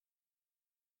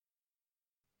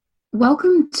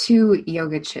Welcome to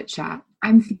Yoga Chit Chat.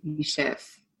 I'm Phoebe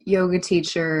Schiff, yoga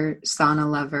teacher, sauna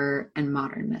lover, and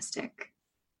modern mystic.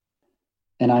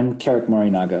 And I'm Keric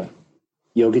Morinaga,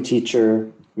 yoga teacher,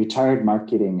 retired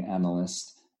marketing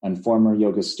analyst, and former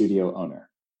yoga studio owner.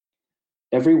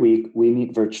 Every week, we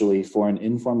meet virtually for an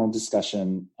informal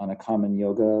discussion on a common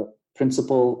yoga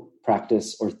principle,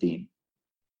 practice, or theme.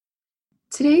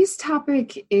 Today's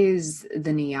topic is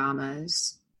the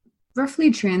Niyamas,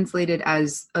 roughly translated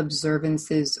as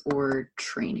observances or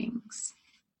trainings.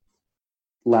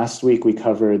 Last week, we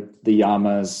covered the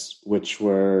yamas, which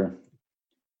were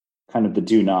kind of the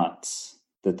do-nots,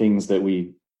 the things that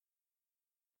we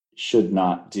should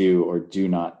not do or do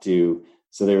not do.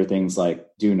 So there were things like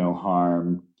do no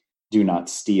harm, do not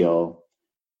steal,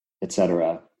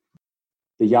 etc.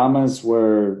 The yamas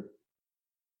were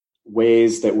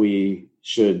ways that we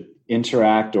should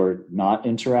interact or not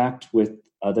interact with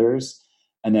others.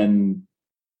 And then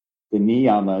the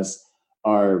niyamas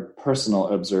are personal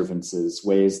observances,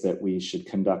 ways that we should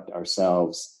conduct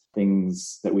ourselves,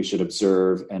 things that we should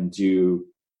observe and do.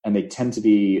 And they tend to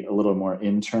be a little more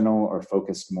internal or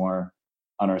focused more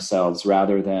on ourselves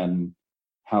rather than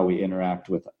how we interact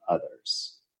with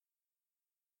others.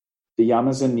 The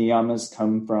yamas and niyamas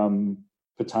come from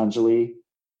Patanjali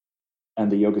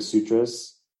and the Yoga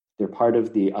Sutras. They're part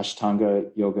of the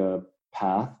Ashtanga Yoga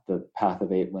path, the path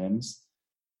of 8 limbs.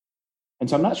 And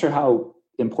so I'm not sure how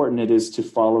important it is to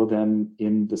follow them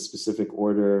in the specific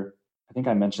order. I think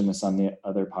I mentioned this on the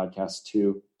other podcast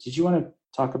too. Did you want to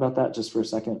talk about that just for a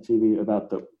second, Phoebe, about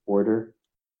the order?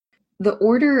 The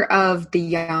order of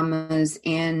the yamas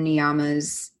and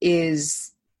niyamas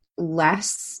is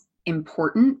less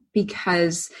important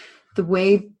because the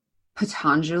way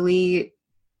Patanjali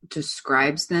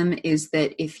describes them is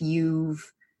that if you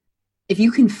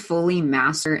can fully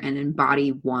master and embody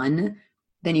one,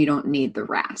 then you don't need the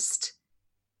rest.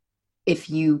 If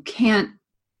you can't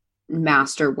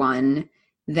master one,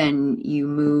 then you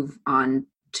move on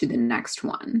to the next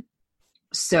one.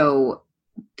 So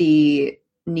the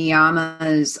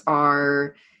niyamas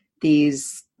are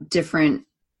these different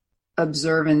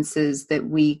observances that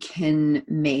we can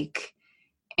make,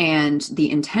 and the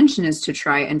intention is to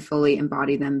try and fully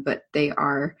embody them, but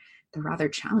they're rather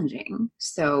challenging.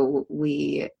 So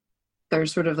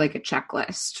there's sort of like a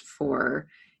checklist for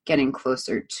getting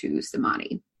closer to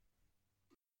samadhi.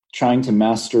 Trying to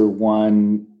master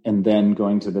one and then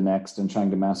going to the next and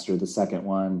trying to master the second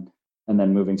one and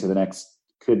then moving to the next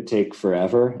could take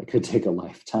forever. It could take a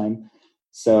lifetime.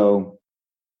 So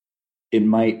it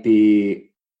might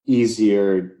be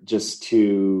easier just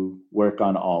to work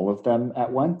on all of them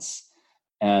at once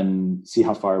and see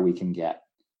how far we can get.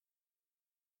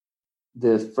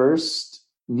 The first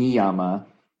niyama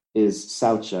is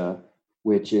saucha,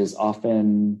 which is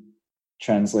often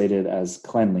translated as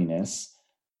cleanliness.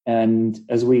 And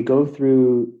as we go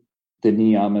through the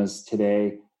niyamas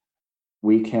today,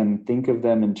 we can think of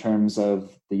them in terms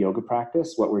of the yoga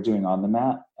practice, what we're doing on the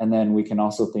mat. And then we can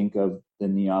also think of the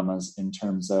niyamas in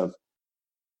terms of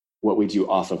what we do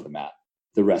off of the mat,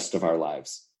 the rest of our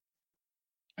lives.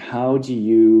 How do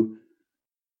you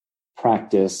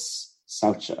practice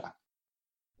saucha?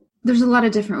 There's a lot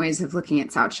of different ways of looking at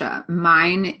saucha.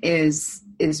 Mine is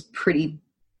pretty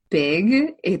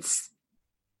big. It's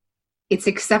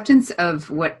acceptance of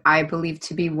what I believe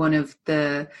to be one of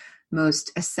the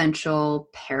most essential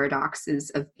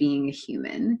paradoxes of being a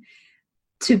human.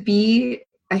 To be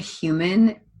a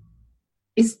human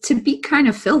is to be kind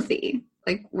of filthy.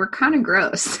 Like, we're kind of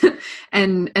gross.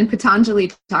 and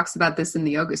Patanjali talks about this in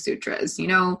the Yoga Sutras.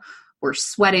 We're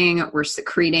sweating, we're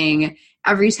secreting.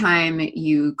 Every time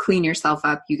you clean yourself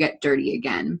up, you get dirty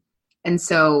again. And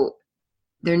so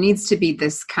there needs to be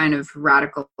this kind of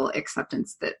radical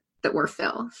acceptance that we're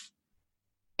filth,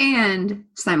 and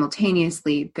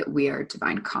simultaneously that we are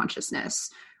divine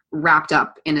consciousness wrapped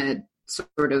up in a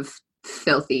sort of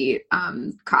filthy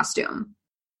costume.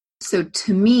 So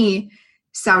to me,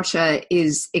 saucha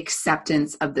is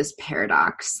acceptance of this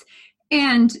paradox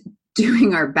and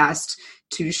doing our best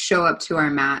to show up to our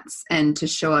mats and to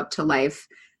show up to life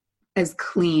as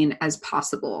clean as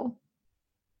possible.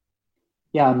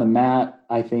 Yeah, on the mat,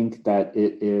 I think that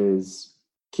it is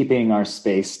keeping our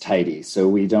space tidy so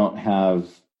we don't have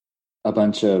a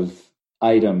bunch of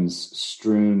items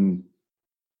strewn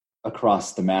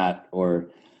across the mat or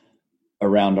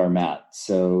around our mat.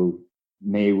 So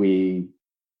may we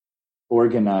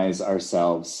organize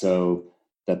ourselves so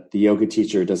that the yoga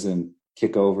teacher doesn't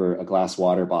kick over a glass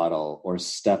water bottle or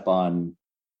step on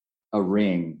a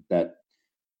ring that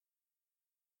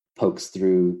pokes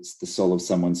through the sole of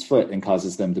someone's foot and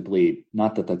causes them to bleed.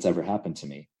 Not that that's ever happened to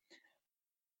me.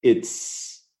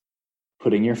 it's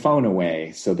putting your phone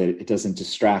away so that it doesn't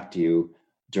distract you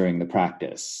during the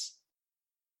practice.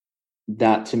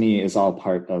 That to me is all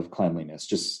part of cleanliness,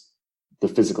 just the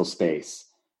physical space.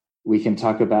 We can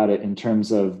talk about it in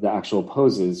terms of the actual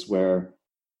poses, where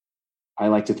I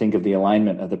like to think of the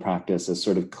alignment of the practice as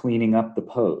sort of cleaning up the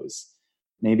pose.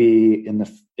 Maybe in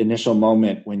the initial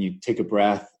moment when you take a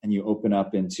breath and you open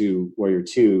up into Warrior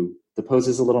Two, the pose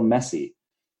is a little messy.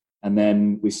 And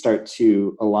then we start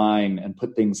to align and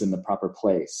put things in the proper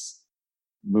place,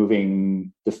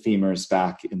 moving the femurs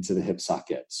back into the hip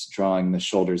sockets, drawing the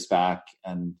shoulders back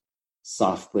and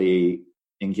softly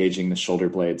engaging the shoulder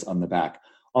blades on the back.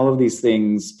 All of these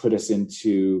things put us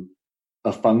into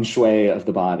a feng shui of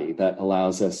the body that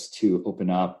allows us to open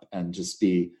up and just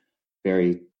be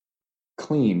very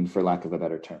clean, for lack of a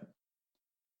better term.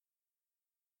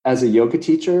 As a yoga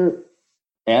teacher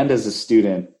and as a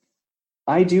student,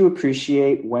 I do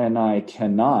appreciate when I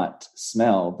cannot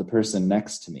smell the person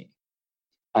next to me.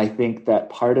 I think that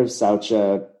part of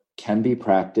Saucha can be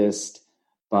practiced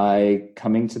by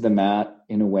coming to the mat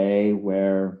in a way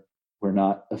where we're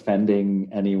not offending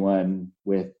anyone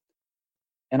with,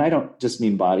 and I don't just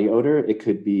mean body odor, it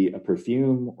could be a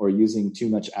perfume, or using too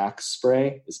much Axe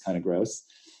spray is kind of gross.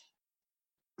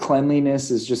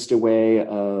 Cleanliness is just a way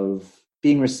of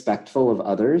being respectful of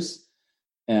others,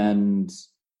 and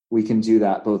we can do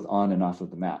that both on and off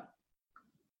of the mat.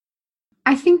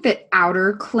 I think that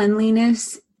outer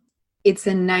cleanliness, it's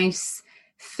a nice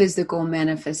physical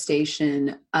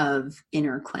manifestation of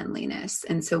inner cleanliness.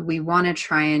 And so we want to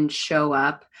try and show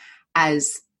up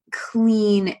as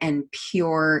clean and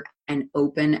pure and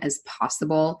open as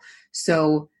possible.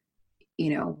 So,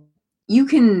 you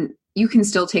can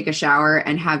still take a shower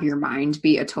and have your mind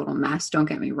be a total mess. Don't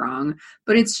get me wrong,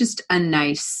 but it's just a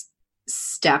nice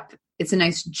step. It's a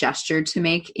nice gesture to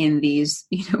make in these,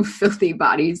 filthy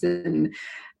bodies and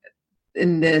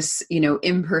in this,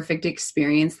 imperfect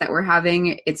experience that we're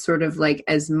having. It's sort of like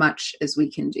as much as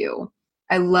we can do.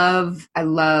 I love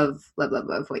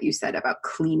what you said about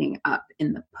cleaning up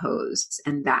in the pose,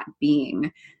 and that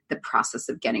being the process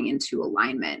of getting into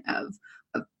alignment of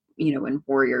in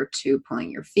Warrior Two,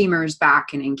 pulling your femurs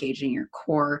back and engaging your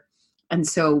core. And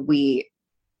so we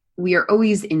are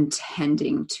always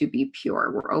intending to be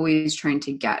pure. We're always trying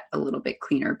to get a little bit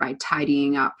cleaner by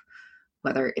tidying up,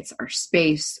 whether it's our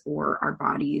space or our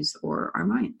bodies or our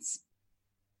minds.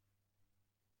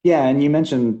 Yeah, and you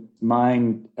mentioned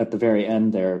mind at the very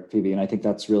end there, Phoebe, and I think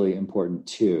that's really important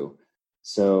too.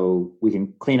 So we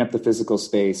can clean up the physical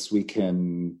space, we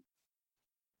can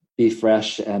be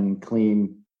fresh and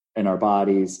clean in our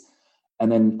bodies,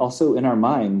 and then also in our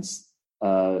minds.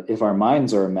 If our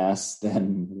minds are a mess,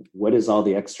 then what is all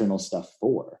the external stuff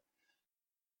for?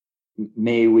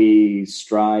 May we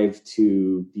strive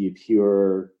to be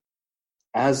pure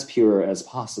as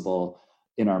possible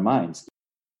in our minds.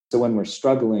 So when we're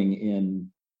struggling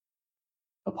in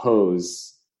a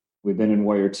pose, we've been in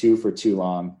Warrior Two for too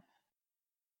long,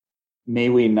 may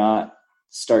we not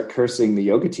start cursing the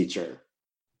yoga teacher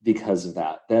because of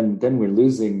that. Then we're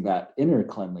losing that inner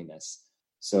cleanliness.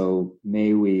 So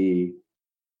may we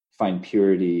find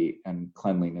purity and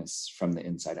cleanliness from the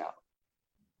inside out.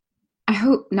 I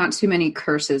hope not too many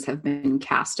curses have been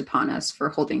cast upon us for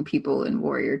holding people in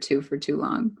Warrior Two for too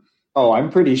long. Oh,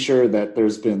 I'm pretty sure that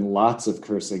there's been lots of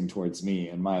cursing towards me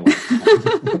in my life.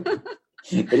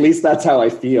 At least that's how I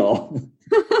feel.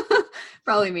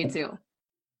 Probably me too.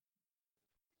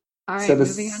 All right, so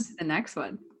moving on to the next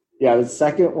one. Yeah, the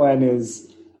second one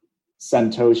is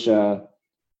santosha,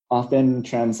 often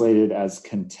translated as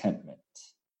contentment.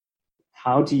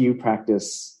 How do you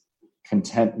practice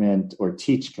contentment or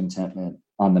teach contentment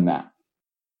on the mat?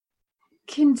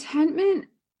 Contentment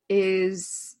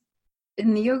is,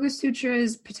 in the Yoga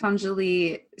Sutras,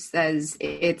 Patanjali says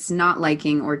it's not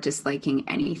liking or disliking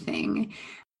anything.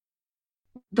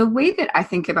 The way that I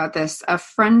think about this, a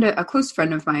close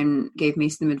friend of mine gave me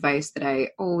some advice that I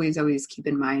always keep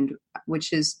in mind,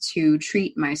 which is to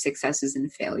treat my successes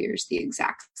and failures the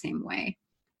exact same way.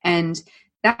 And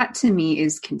that to me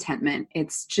is contentment.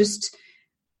 It's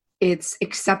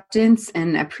acceptance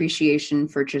and appreciation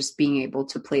for just being able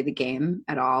to play the game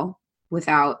at all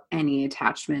without any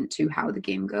attachment to how the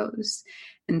game goes.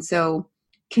 And so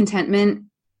contentment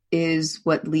is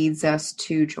what leads us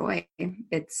to joy.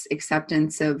 It's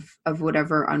acceptance of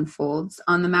whatever unfolds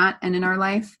on the mat and in our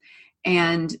life,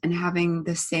 and having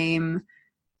the same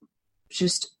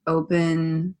just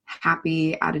open,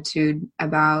 happy attitude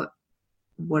about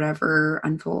whatever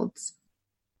unfolds.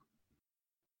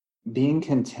 Being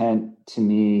content to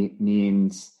me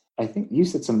means, I think you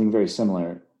said something very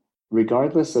similar.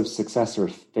 Regardless of success or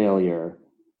failure,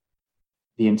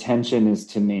 the intention is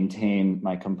to maintain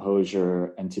my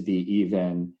composure and to be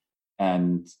even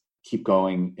and keep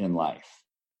going in life.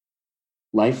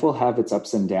 Life will have its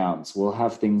ups and downs. We'll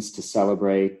have things to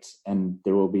celebrate, and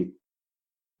there will be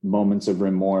moments of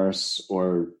remorse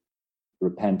or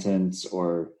repentance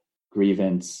or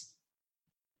grievance.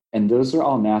 And those are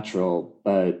all natural,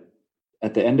 but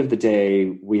at the end of the day,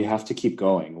 we have to keep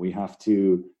going. We have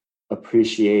to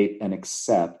appreciate and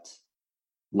accept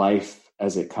life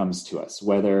as it comes to us,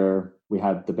 whether we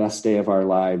had the best day of our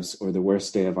lives or the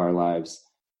worst day of our lives.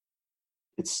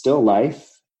 It's still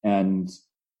life, and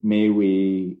may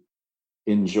we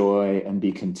enjoy and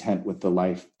be content with the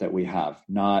life that we have,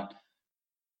 not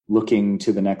looking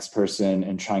to the next person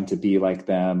and trying to be like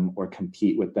them or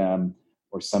compete with them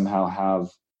or somehow have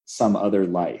some other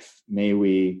life. May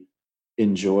we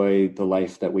enjoy the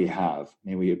life that we have.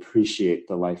 May we appreciate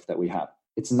the life that we have.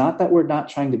 It's not that we're not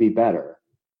trying to be better.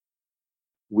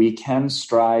 We can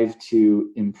strive to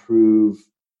improve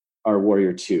our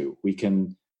Warrior 2. We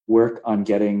can work on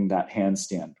getting that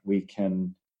handstand. We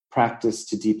can practice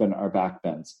to deepen our back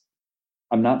bends.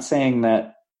 I'm not saying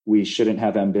that we shouldn't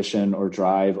have ambition or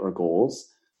drive or goals.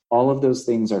 All of those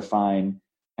things are fine,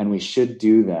 and we should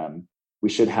do them. We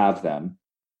should have them.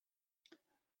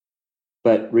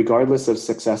 But regardless of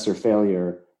success or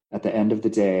failure, at the end of the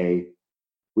day,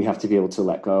 we have to be able to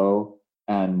let go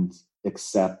and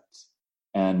accept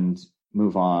and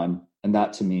move on. And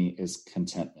that to me is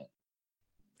contentment.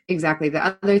 Exactly.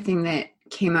 The other thing that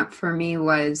came up for me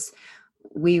was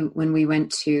when we went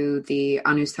to the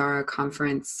Anusara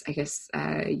conference, I guess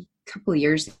a couple of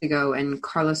years ago, and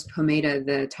Carlos Pomeda,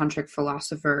 the tantric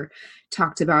philosopher,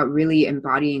 talked about really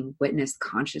embodying witness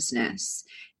consciousness.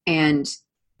 And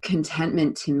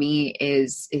contentment to me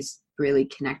is really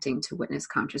connecting to witness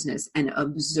consciousness and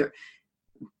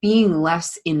being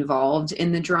less involved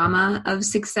in the drama of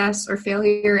success or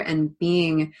failure, and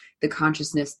being the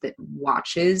consciousness that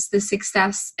watches the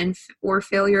success or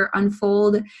failure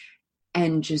unfold,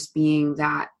 and just being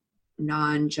that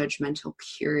non-judgmental,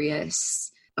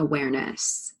 curious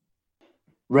awareness.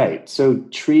 Right. So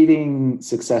treating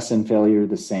success and failure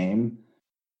the same,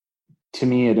 to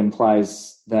me, it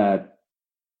implies that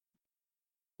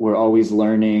we're always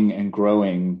learning and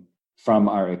growing from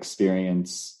our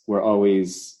experience. We're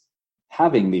always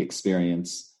having the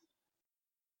experience.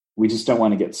 We just don't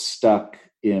want to get stuck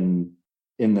in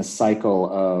the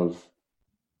cycle of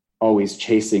always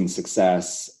chasing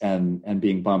success and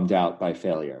being bummed out by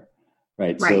failure.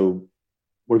 Right. So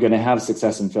we're going to have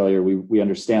success and failure. We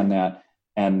understand that.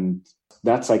 And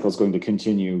that cycle is going to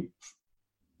continue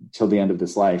till the end of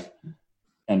this life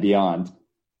and beyond.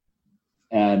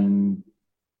 And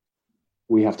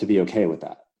we have to be okay with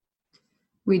that.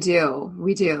 We do.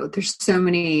 There's so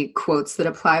many quotes that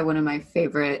apply. One of my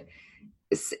favorite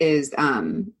is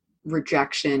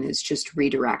rejection is just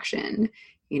redirection.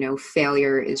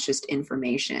 Failure is just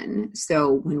information.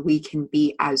 So when we can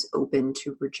be as open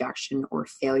to rejection or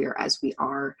failure as we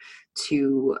are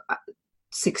to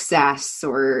success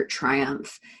or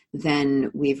triumph, then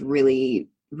we've really,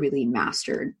 really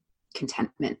mastered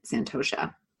contentment,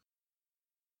 Santosha.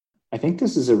 I think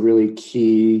this is a really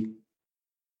key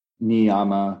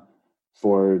niyama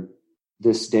for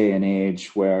this day and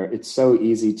age, where it's so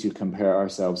easy to compare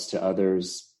ourselves to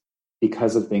others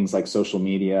because of things like social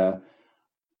media.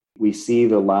 We see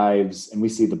the lives and we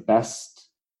see the best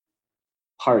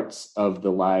parts of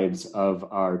the lives of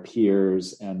our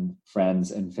peers and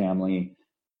friends and family.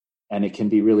 And it can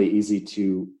be really easy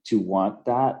to want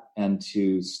that and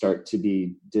to start to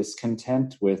be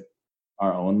discontent with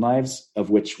our own lives, of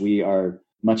which we are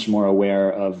much more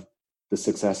aware of the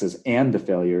successes and the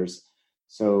failures.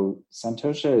 So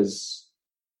Santosha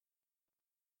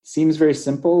seems very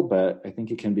simple, but I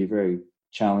think it can be very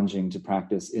challenging to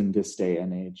practice in this day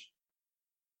and age.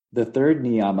 The third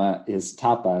niyama is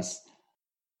tapas,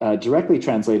 directly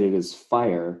translated as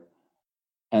fire,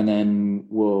 and then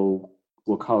we'll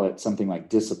call it something like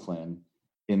discipline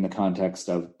in the context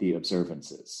of the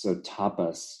observances. So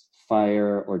tapas,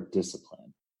 fire or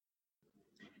discipline.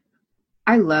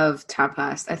 I love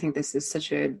tapas. I think this is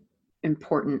such an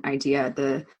important idea.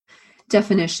 The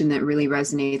definition that really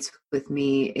resonates with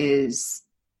me is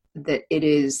that it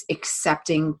is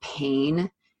accepting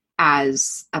pain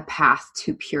as a path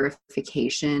to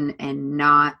purification and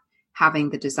not having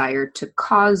the desire to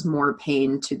cause more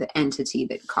pain to the entity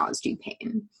that caused you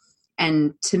pain.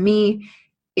 And to me,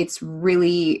 it's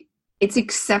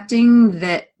accepting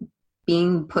that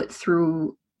being put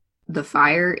through the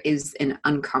fire is an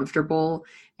uncomfortable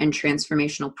and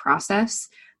transformational process.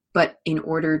 But in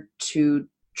order to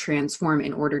transform,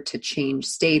 in order to change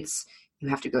states, you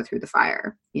have to go through the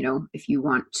fire. If you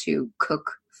want to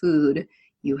cook food,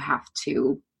 you have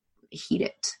to heat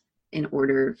it in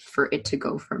order for it to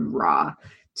go from raw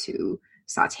to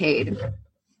sauteed.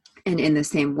 And in the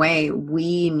same way,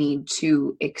 we need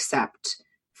to accept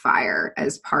fire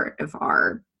as part of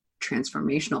our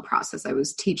transformational process. I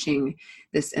was teaching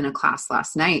this in a class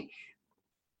last night.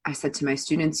 I said to my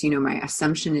students, my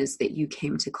assumption is that you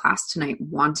came to class tonight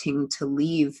wanting to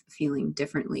leave feeling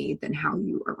differently than how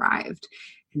you arrived.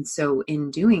 And so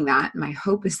in doing that, my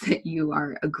hope is that you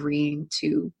are agreeing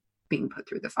to being put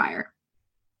through the fire.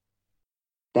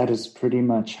 That is pretty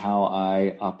much how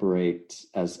I operate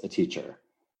as a teacher.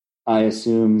 I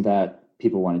assume that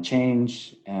people want to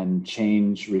change, and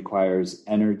change requires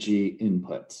energy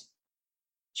input.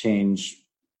 Change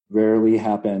rarely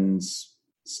happens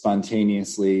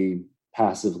spontaneously,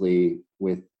 passively,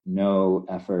 with no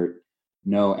effort,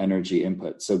 no energy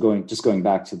input. So going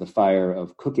back to the fire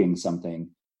of cooking something,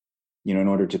 in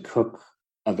order to cook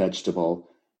a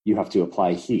vegetable, you have to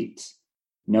apply heat.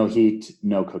 No heat,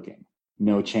 no cooking,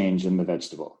 no change in the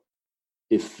vegetable.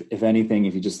 If anything,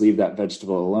 if you just leave that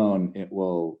vegetable alone,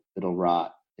 it'll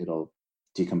rot, it'll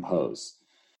decompose.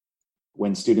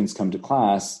 When students come to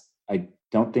class, I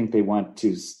don't think they want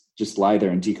to just lie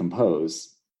there and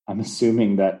decompose. I'm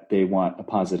assuming that they want a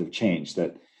positive change,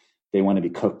 that they want to be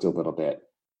cooked a little bit.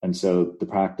 And so the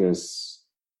practice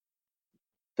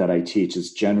that I teach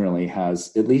generally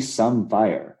has at least some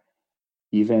fire.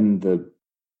 Even the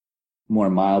more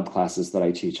mild classes that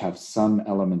I teach have some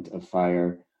element of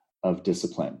fire, of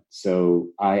discipline. So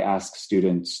I ask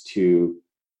students to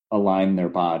align their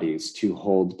bodies, to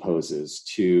hold poses,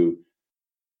 to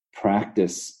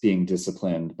practice being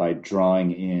disciplined by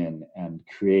drawing in and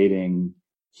creating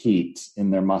heat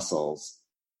in their muscles.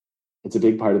 It's a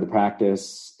big part of the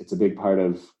practice. It's a big part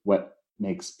of what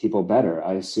makes people better.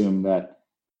 I assume that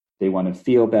they want to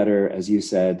feel better, as you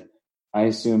said. I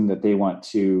assume that they want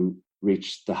to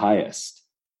reach the highest.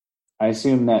 I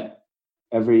assume that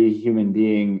every human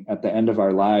being at the end of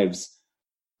our lives,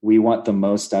 we want the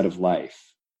most out of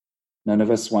life. None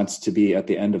of us wants to be at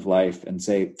the end of life and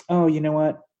say, oh, you know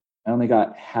what? I only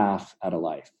got half out of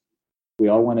life. We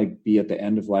all want to be at the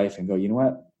end of life and go, you know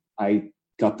what? I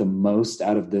got the most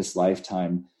out of this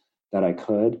lifetime that I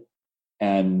could.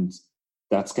 And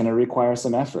that's going to require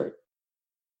some effort.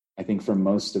 I think for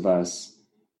most of us,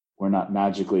 we're not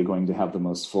magically going to have the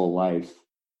most full life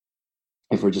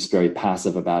if we're just very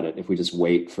passive about it, if we just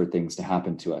wait for things to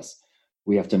happen to us.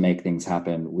 We have to make things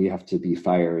happen. We have to be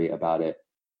fiery about it.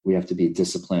 We have to be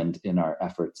disciplined in our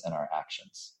efforts and our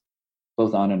actions,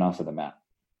 both on and off of the mat.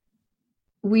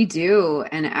 We do.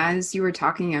 And as you were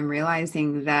talking, I'm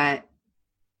realizing that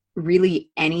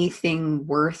really anything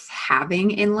worth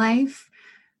having in life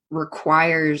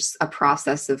requires a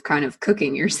process of kind of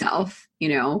cooking yourself.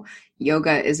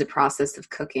 Yoga is a process of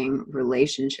cooking.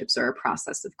 Relationships are a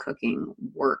process of cooking.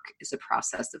 Work is a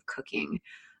process of cooking.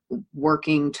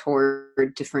 Working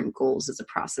toward different goals is a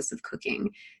process of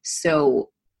cooking. So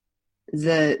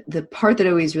the part that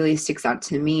always really sticks out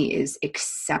to me is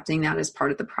accepting that as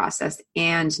part of the process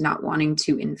and not wanting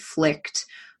to inflict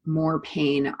more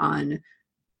pain on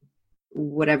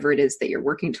whatever it is that you're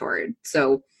working toward.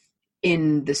 So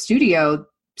in the studio,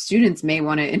 students may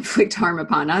want to inflict harm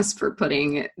upon us for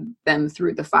putting them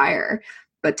through the fire.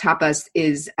 But tapas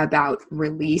is about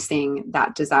releasing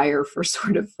that desire for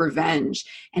sort of revenge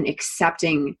and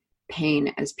accepting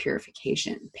pain as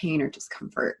purification, pain or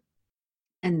discomfort.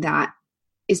 And that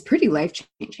is pretty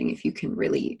life-changing if you can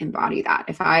really embody that.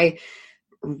 If I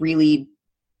really,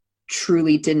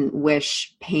 truly didn't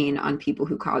wish pain on people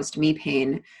who caused me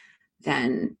pain,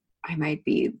 then I might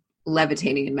be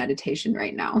levitating in meditation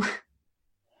right now.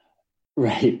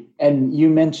 Right. And you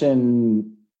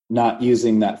mentioned not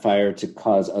using that fire to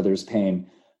cause others pain.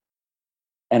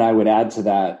 And I would add to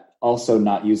that, also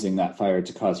not using that fire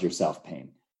to cause yourself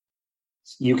pain.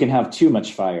 You can have too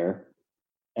much fire,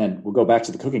 and we'll go back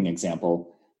to the cooking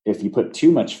example. If you put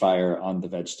too much fire on the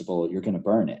vegetable, you're going to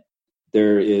burn it.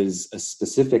 There is a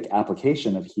specific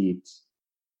application of heat,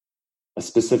 a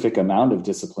specific amount of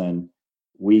discipline.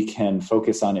 We can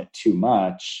focus on it too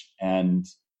much and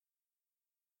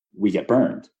we get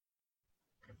burned.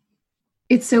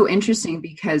 It's so interesting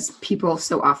because people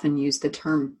so often use the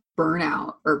term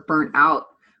burnout or burnt out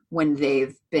when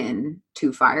they've been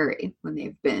too fiery, when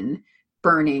they've been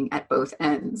burning at both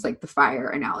ends. Like the fire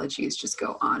analogies just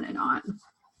go on and on.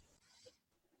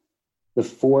 The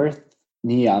fourth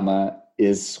niyama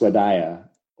is swadhyaya,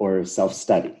 or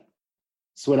self-study.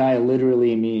 Swadhyaya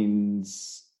literally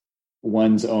means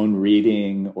one's own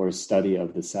reading or study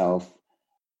of the self.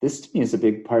 this to me is a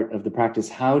big part of the practice.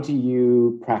 How do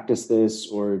you practice this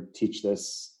or teach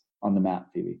this on the mat,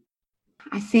 Phoebe?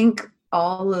 I think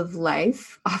all of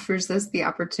life offers us the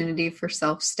opportunity for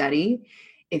self-study.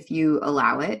 If you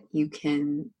allow it, you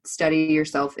can study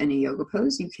yourself in a yoga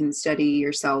pose. You can study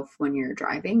yourself when you're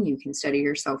driving. You can study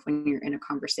yourself when you're in a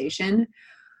conversation.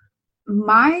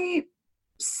 My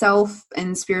self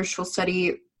and spiritual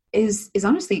study is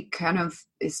honestly kind of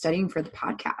is studying for the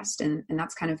podcast. And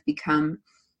that's kind of become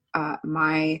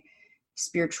my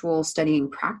spiritual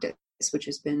studying practice, which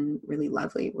has been really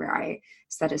lovely, where I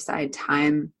set aside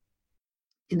time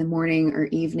in the morning or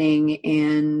evening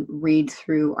and read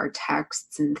through our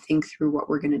texts and think through what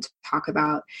we're going to talk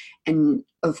about. And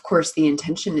of course, the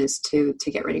intention is to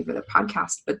get ready for the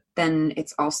podcast, but then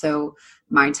it's also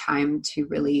my time to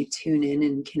really tune in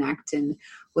and connect. And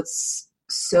what's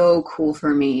so cool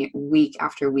for me week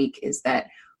after week is that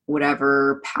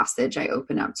whatever passage I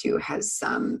open up to has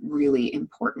some really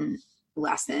important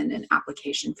lesson and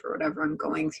application for whatever I'm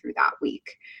going through that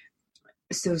week.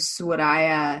 So what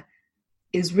I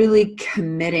is really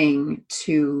committing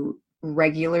to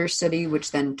regular study,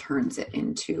 which then turns it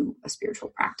into a spiritual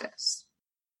practice.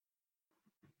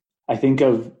 I think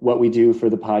of what we do for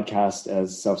the podcast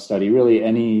as self-study. Really,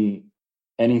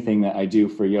 anything that I do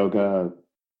for yoga,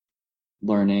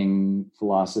 learning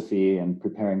philosophy and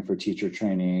preparing for teacher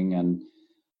training and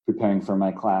preparing for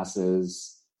my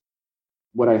classes.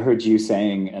 What I heard you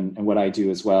saying and what I do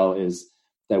as well is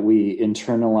that we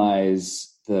internalize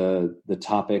the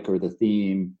topic or the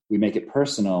theme, we make it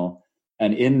personal.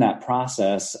 And in that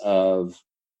process of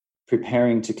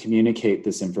preparing to communicate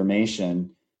this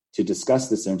information, to discuss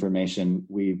this information,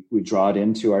 we draw it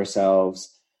into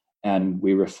ourselves and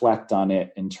we reflect on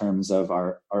it in terms of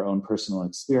our own personal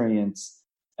experience.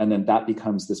 And then that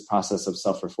becomes this process of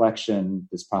self-reflection,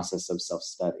 this process of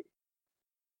self-study.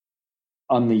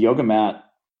 On the yoga mat,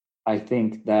 I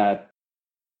think that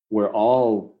we're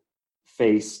all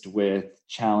faced with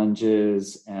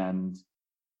challenges and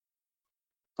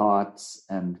thoughts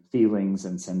and feelings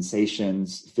and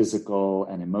sensations, physical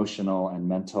and emotional and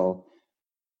mental,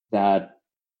 that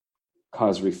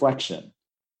cause reflection.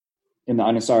 In the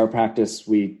Anusara practice,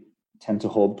 we tend to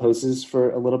hold poses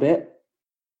for a little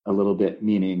bit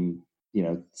meaning,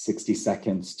 60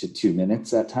 seconds to 2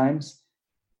 minutes at times.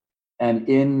 And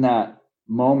in that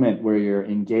moment where you're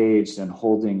engaged and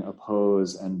holding a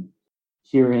pose and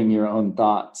hearing your own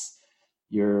thoughts,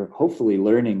 you're hopefully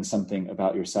learning something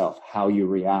about yourself, how you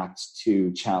react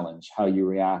to challenge, how you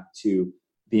react to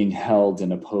being held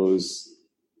in a pose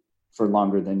for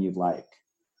longer than you'd like,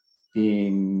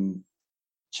 being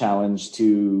challenged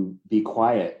to be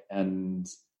quiet and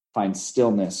find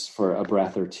stillness for a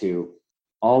breath or two.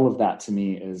 All of that to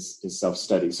me is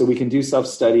self-study. So we can do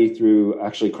self-study through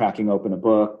actually cracking open a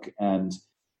book and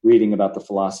reading about the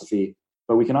philosophy,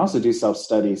 but we can also do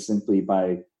self-study simply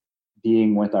by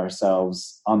being with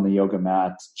ourselves on the yoga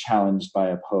mat, challenged by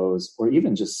a pose, or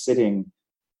even just sitting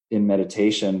in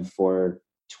meditation for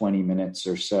 20 minutes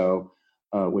or so,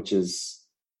 which is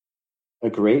a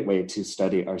great way to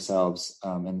study ourselves.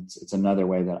 And it's another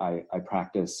way that I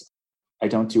practice. I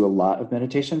don't do a lot of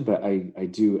meditation, but I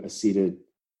do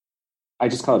I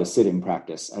just call it a sitting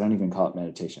practice. I don't even call it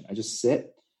meditation. I just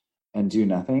sit and do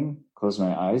nothing, close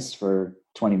my eyes for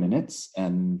 20 minutes,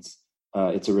 and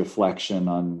it's a reflection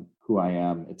on who I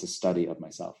am. It's a study of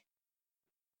myself.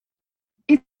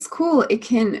 It's cool. It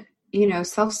can,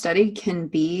 self-study can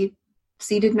be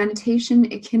seated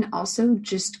meditation. It can also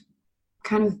just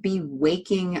kind of be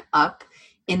waking up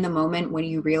in the moment when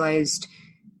you realized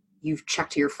you've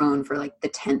checked your phone for like the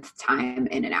 10th time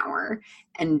in an hour,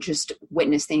 and just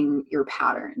witnessing your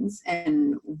patterns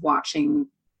and watching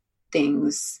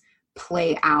things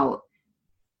play out,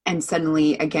 and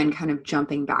suddenly again kind of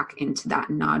jumping back into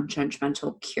that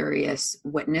non-judgmental, curious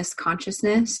witness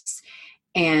consciousness,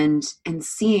 and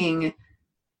seeing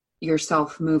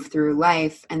yourself move through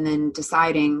life, and then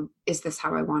deciding, is this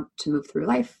how I want to move through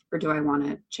life, or do I want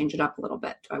to change it up a little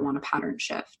bit? Do I want a pattern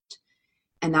shift?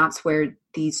 And that's where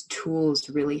these tools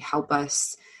really help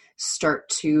us start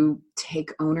to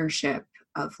take ownership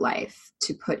of life,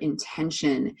 to put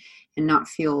intention and not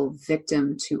feel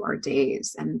victim to our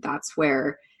days. And that's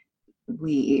where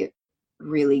we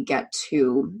really get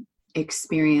to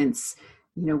experience,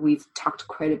 we've talked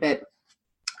quite a bit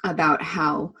about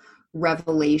how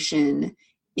revelation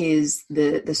is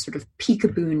the sort of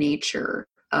peekaboo nature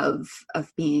of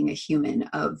being a human,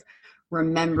 of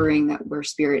remembering that we're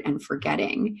spirit and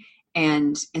forgetting.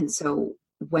 And so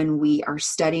when we are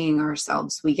studying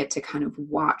ourselves, we get to kind of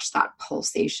watch that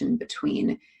pulsation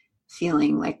between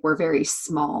feeling like we're very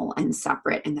small and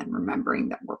separate, and then remembering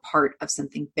that we're part of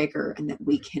something bigger and that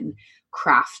we can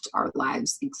craft our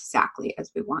lives exactly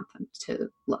as we want them to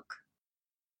look.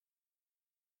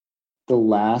 The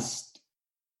last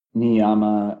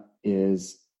niyama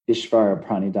is Ishvara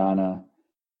Pranidhana,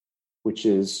 which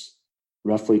is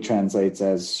roughly translates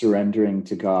as surrendering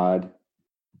to God.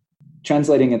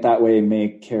 Translating it that way may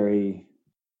carry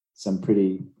some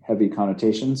pretty heavy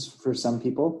connotations for some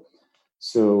people.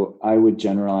 So I would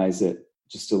generalize it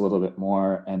just a little bit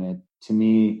more. And to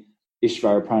me,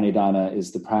 Ishvara Pranidhana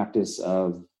is the practice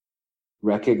of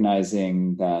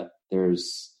recognizing that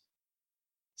there's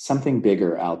something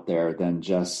bigger out there than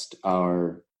just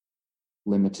our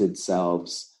limited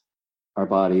selves, our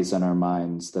bodies and our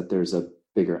minds, that there's a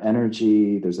bigger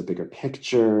energy, there's a bigger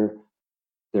picture,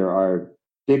 there are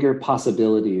bigger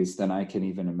possibilities than I can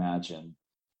even imagine.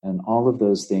 And all of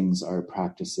those things are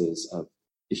practices of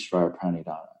Ishvara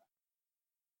Pranidhana.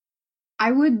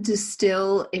 I would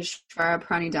distill Ishvara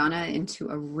Pranidhana into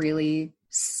a really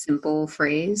simple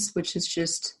phrase, which is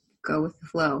just go with the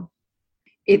flow.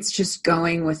 It's just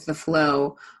going with the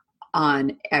flow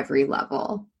on every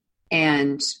level.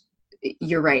 And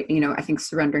you're right. I think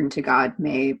surrendering to God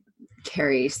may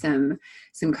carry some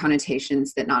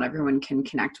connotations that not everyone can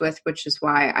connect with, which is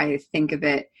why I think of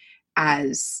it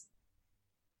as,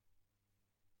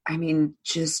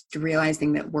 just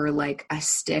realizing that we're like a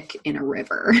stick in a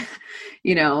river,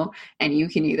 and you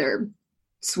can either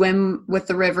swim with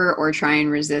the river or try and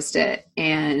resist it.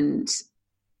 And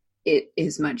it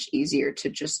is much easier to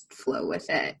just flow with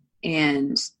it.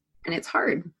 And it's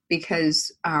hard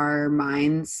because our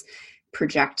minds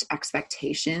project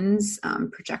expectations,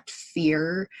 project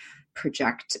fear,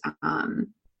 project,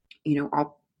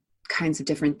 all kinds of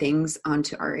different things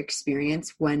onto our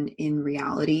experience, when in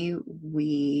reality,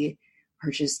 we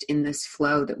are just in this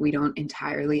flow that we don't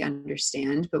entirely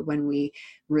understand. But when we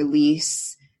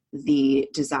release the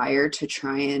desire to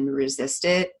try and resist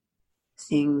it,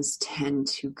 things tend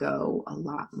to go a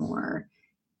lot more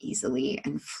easily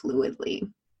and fluidly.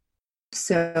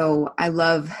 So I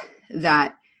love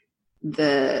that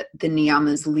the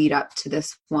niyamas lead up to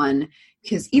this one,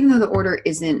 because even though the order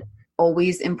isn't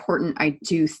always important, I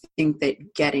do think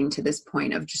that getting to this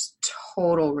point of just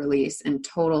total release and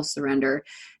total surrender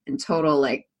and total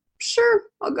like, sure,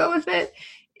 I'll go with it,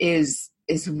 is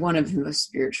one of the most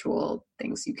spiritual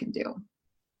things you can do.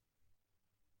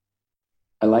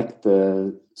 I like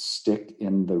the stick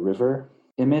in the river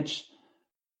image.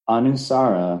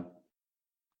 Anusara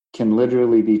can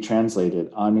literally be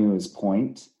translated. Anu is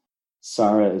point,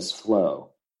 Sara is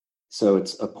flow. So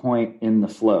it's a point in the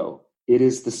flow. It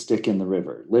is the stick in the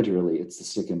river. Literally, it's the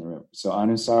stick in the river. So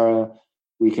Anusara,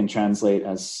 we can translate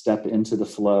as step into the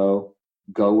flow,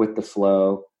 go with the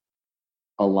flow,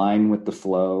 align with the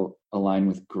flow, align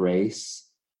with grace.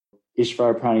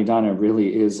 Ishvara Pranidhana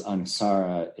really is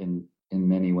Anusara in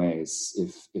many ways,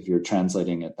 if you're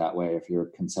translating it that way, if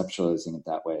you're conceptualizing it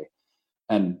that way.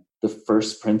 And the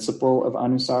first principle of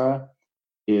Anusara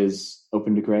is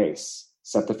open to grace.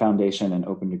 Set the foundation and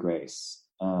open to grace.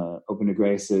 Open to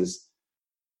grace is,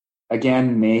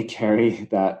 again, may carry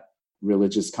that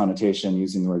religious connotation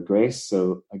using the word grace.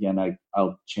 So again,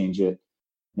 I'll change it,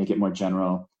 make it more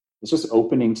general. It's just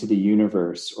opening to the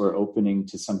universe or opening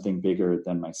to something bigger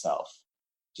than myself.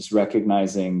 Just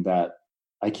recognizing that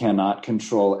I cannot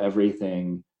control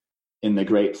everything in the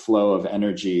great flow of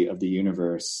energy of the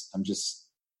universe. I'm just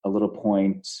a little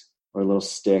point or a little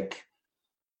stick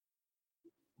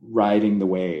riding the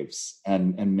waves.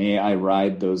 And may I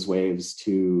ride those waves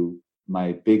to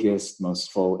my biggest,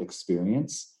 most full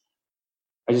experience.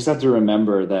 I just have to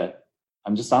remember that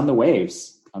I'm just on the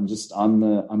waves. I'm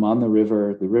on the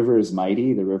river. The river is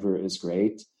mighty. The river is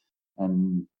great.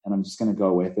 And I'm just going to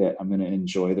go with it. I'm going to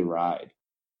enjoy the ride.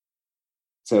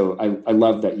 So I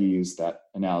love that you use that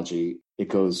analogy. It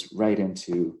goes right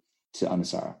into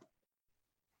Anusara.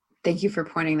 Thank you for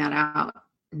pointing that out.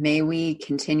 May we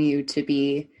continue to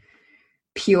be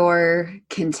pure,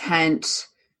 content,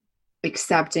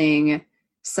 accepting,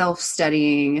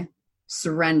 self-studying,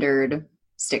 surrendered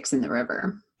sticks in the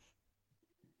river.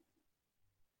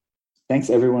 Thanks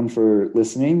everyone for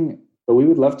listening. But we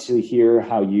would love to hear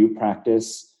how you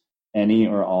practice any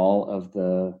or all of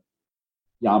the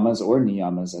yamas or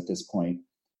niyamas at this point.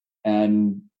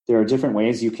 And there are different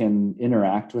ways you can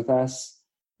interact with us.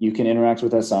 You can interact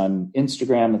with us on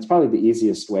Instagram. It's probably the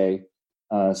easiest way.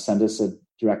 Send us a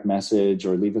direct message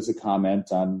or leave us a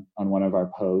comment on one of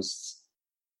our posts.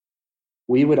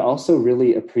 We would also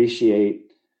really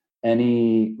appreciate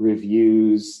any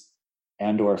reviews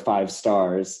and or 5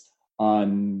 stars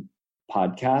on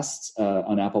podcasts,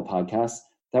 on Apple Podcasts.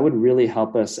 that would really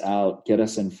help us out, get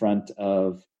us in front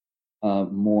of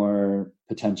more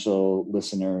potential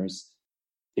listeners.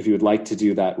 If you would like to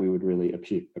do that, we would really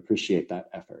appreciate that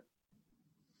effort.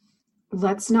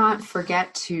 Let's not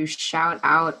forget to shout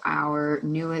out our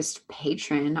newest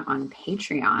patron on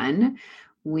Patreon.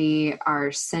 We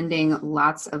are sending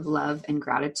lots of love and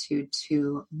gratitude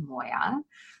to Moya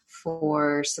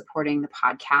for supporting the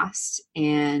podcast.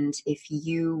 And if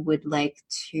you would like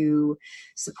to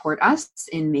support us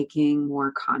in making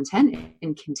more content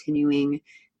and continuing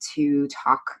to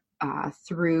talk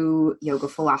through yoga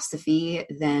philosophy,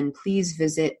 then please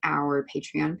visit our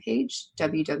Patreon page,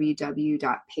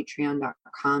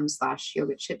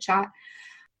 www.patreon.com/yoga-chit-chat.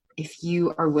 If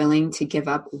you are willing to give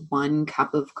up 1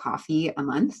 cup of coffee a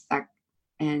month,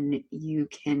 and you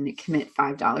can commit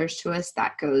 $5 to us,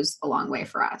 that goes a long way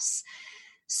for us.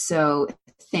 So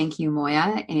thank you,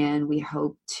 Moya, and we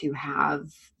hope to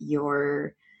have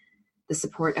the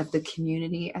support of the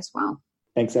community as well.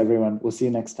 Thanks, everyone. We'll see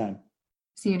you next time.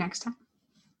 See you next time.